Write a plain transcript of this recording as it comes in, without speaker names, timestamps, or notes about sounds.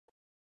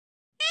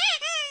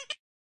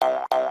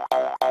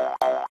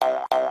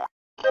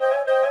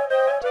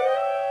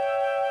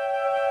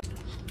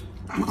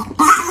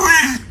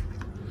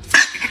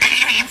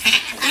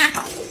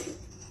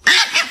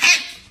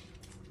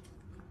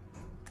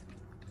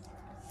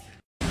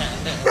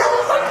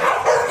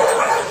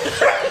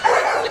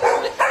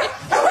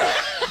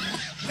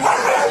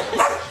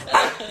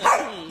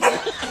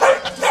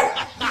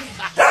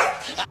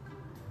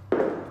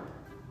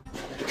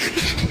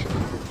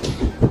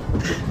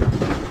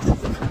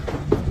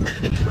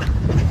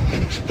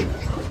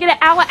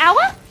hour,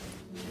 hour?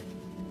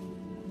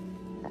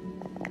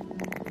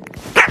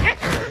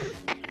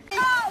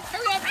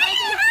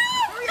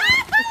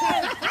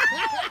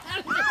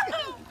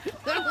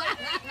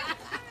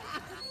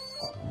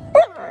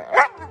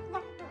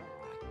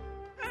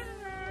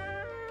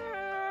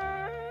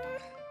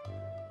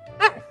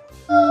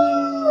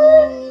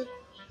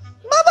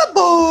 Mama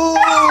boo!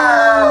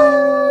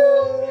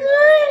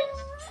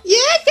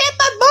 Yeah, get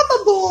my mama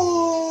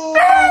boo!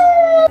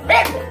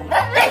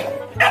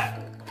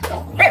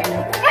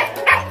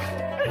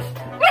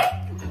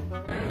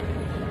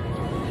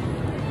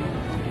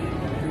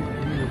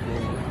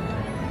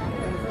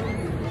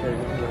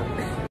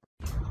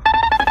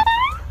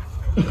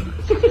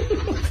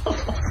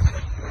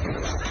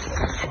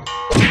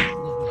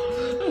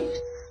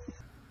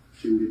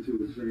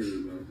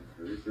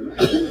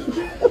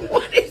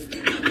 What is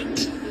that?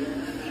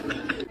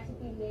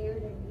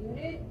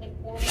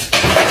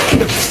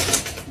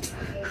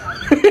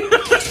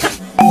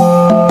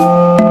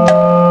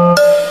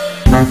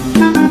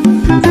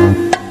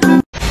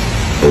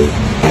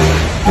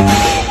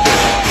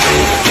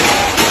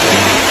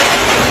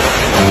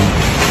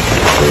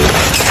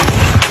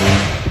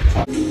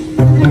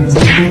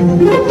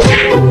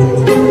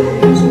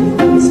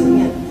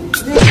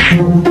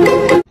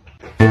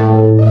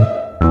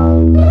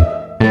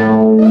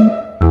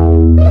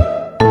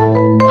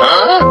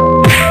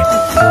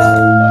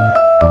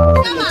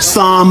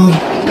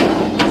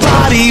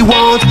 Somebody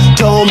once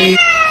told me.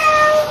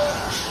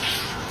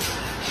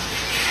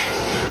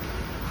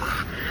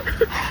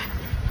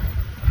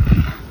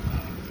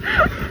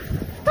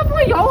 它不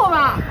会咬我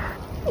吧？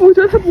我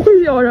觉得它不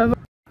会咬人吧。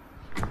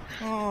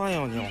哎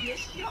呦尿！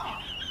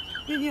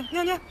尿尿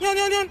尿尿尿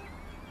尿尿！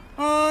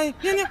哎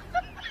尿尿！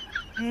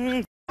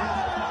嗯。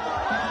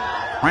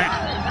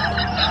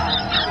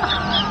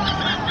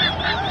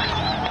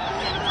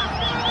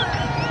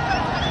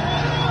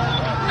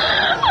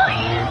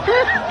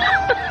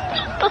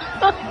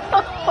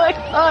Oh my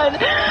god!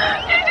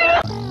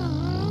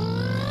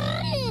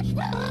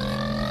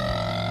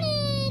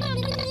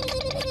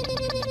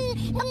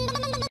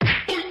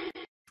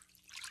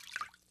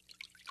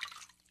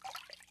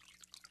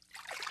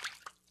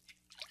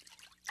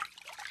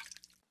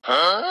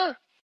 Huh?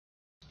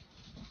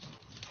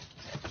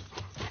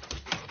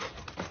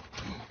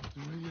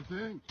 What do you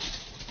think?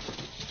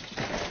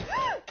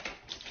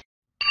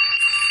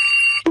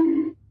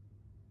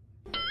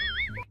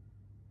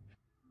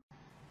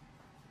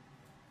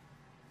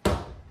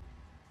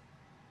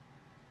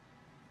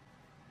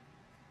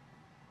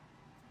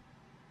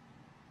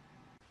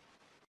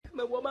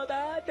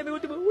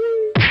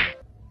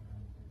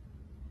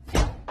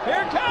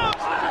 Here it comes!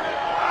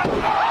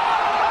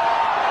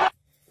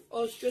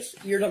 Well, it's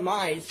just your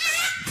demise.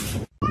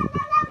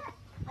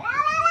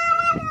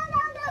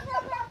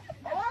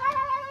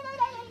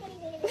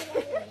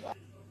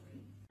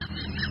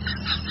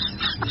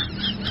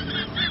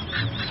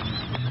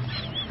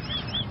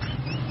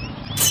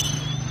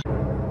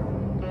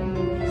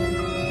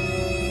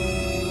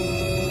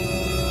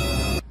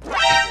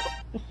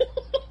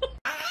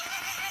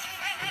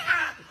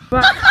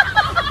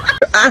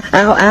 Ow,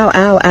 ow,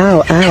 ow,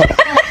 ow, ow.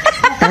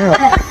 Ow,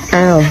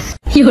 ow.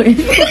 有人，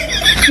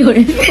有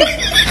人。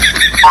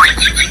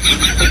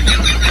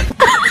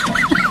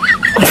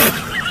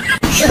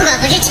如果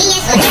不是亲眼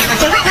所见，我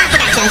是万万不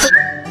敢相信。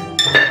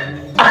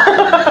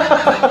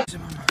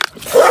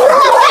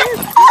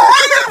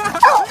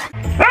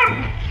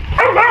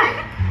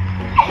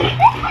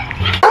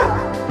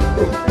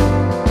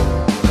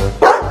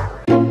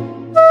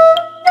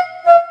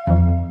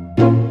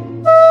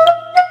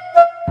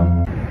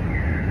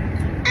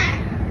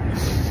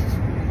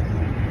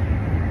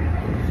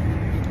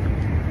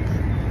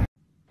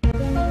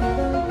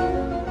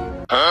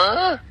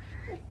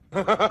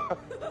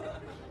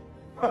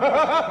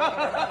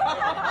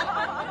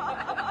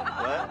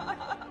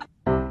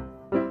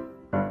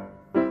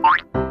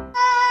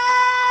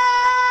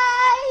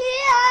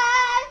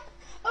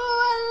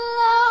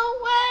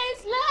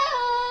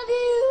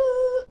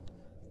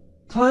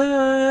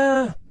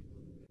Player.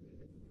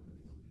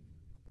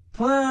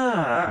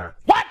 Player.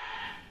 What?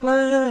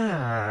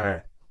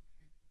 Player.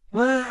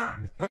 Player.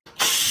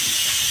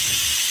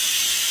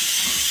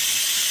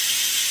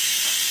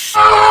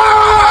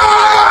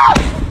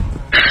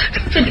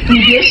 你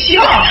别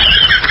笑。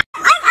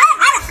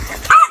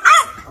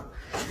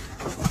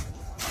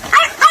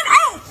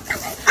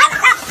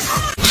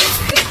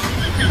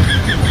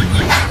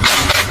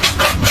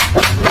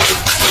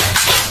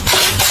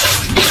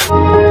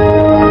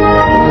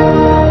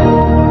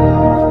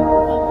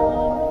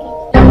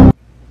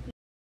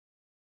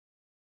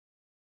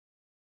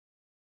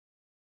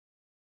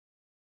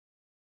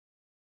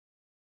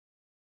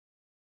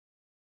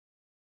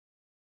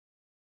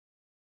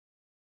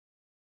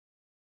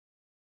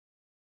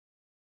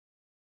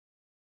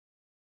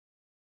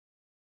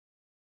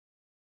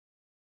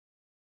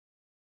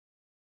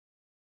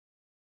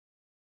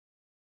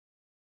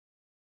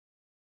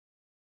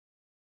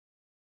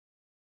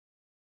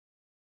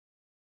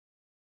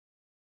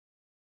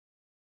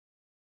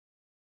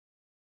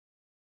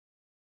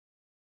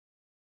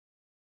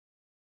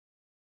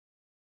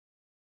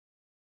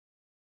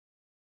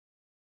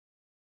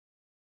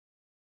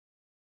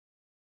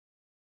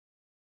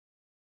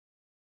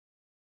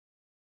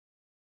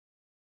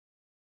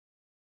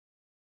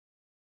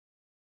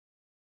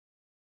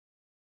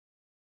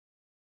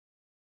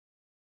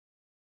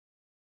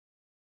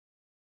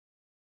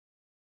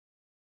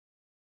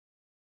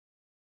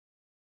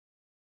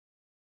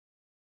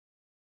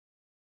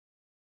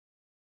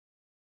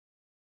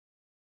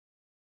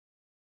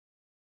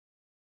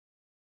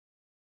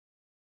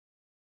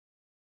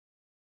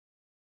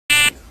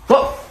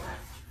Oh!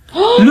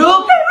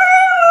 Look!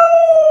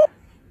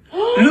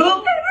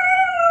 Look!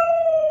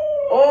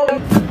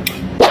 Oh!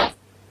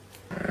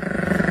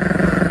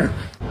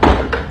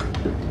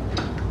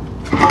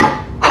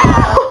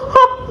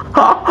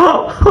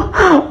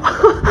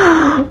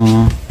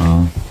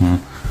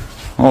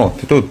 О,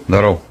 ты тут,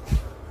 здоров.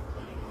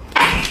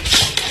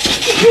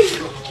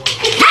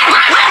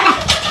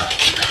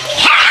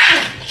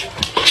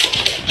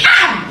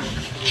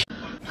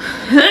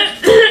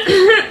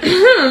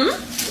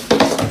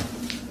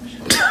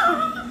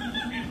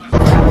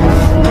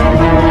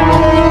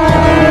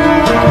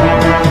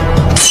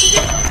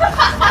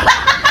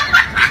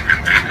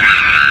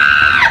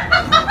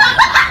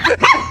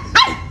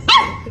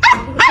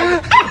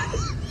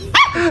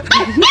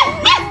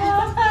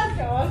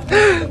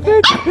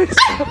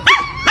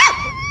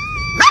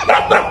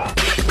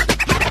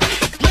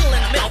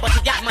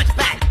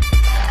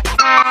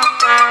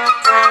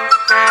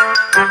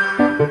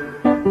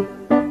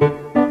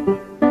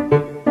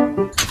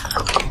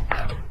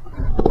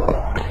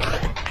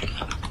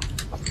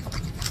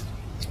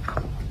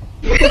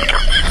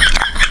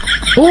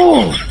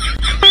 Oh!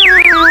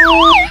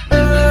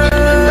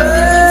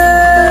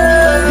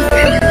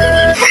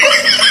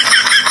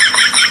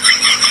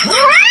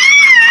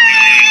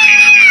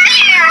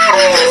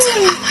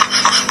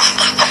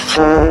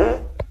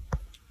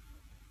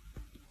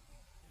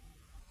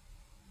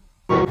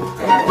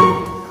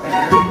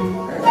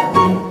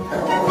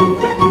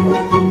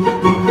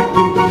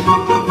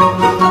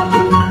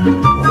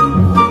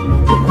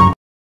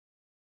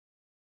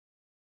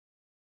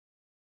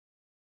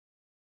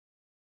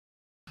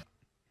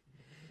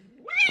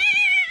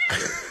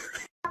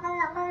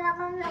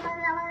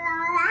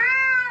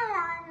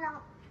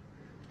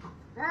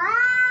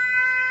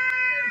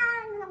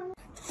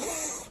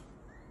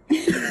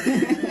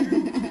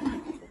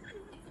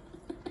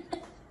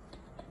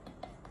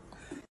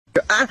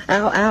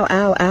 Ow, ow,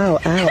 ow, ow,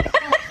 ow.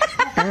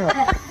 Ow,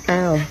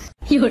 ow.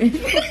 有人。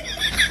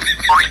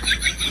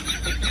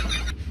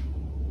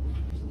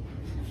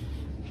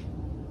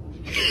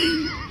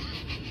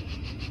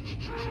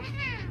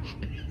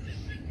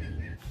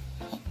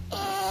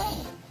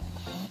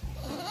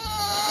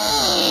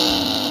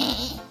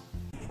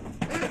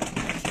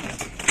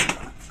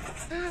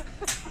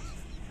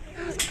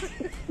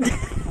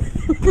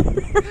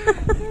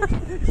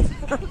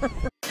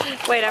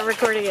Wait, I'm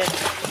recording it.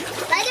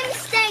 Let him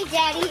stay,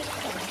 Daddy.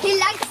 He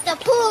likes the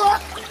pool.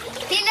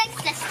 He likes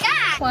the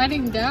sky.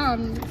 Sliding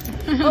down.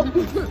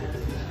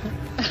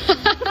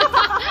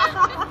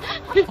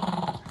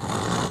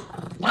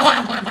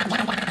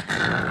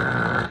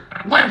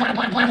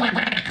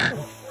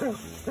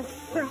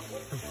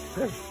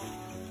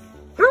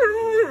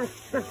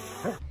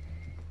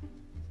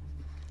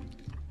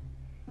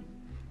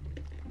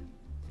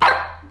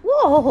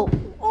 Whoa!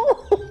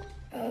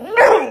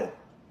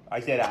 I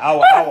said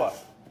hour, hour.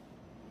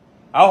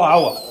 Hour,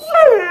 hour.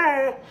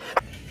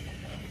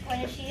 When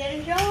is she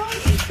getting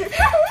drunk?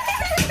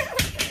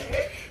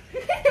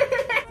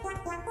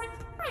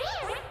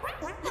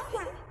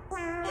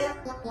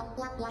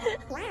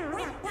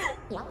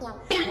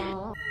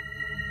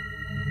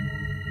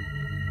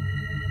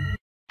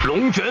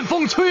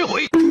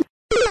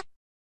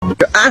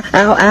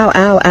 Ow, ow,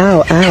 ow,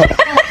 ow, ow.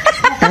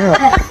 Ow.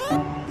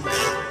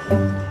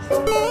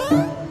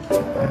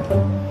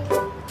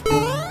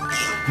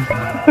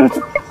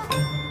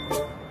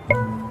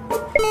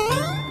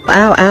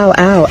 Ow, ow,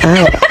 ow,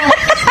 ow.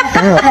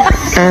 Ow,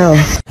 ow.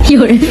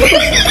 有人。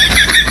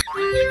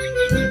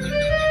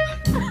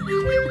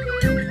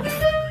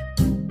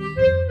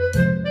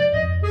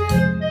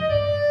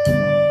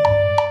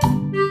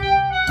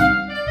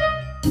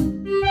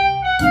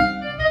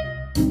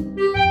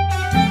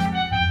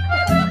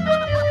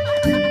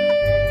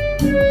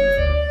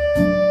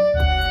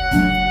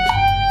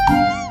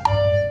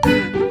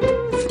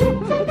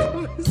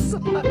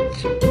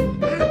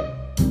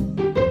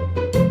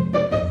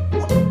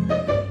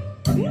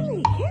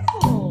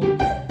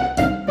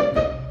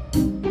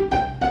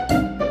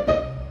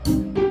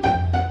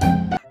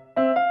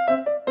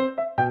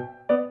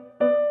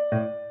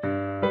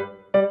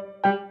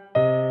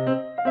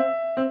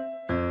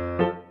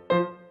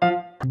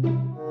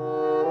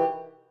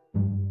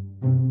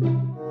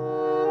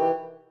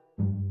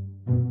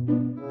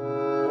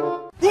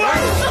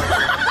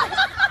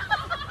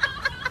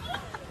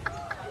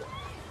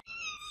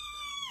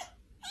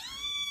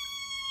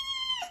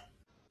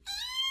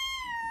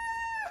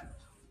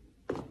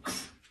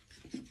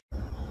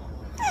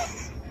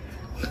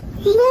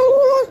Yeah.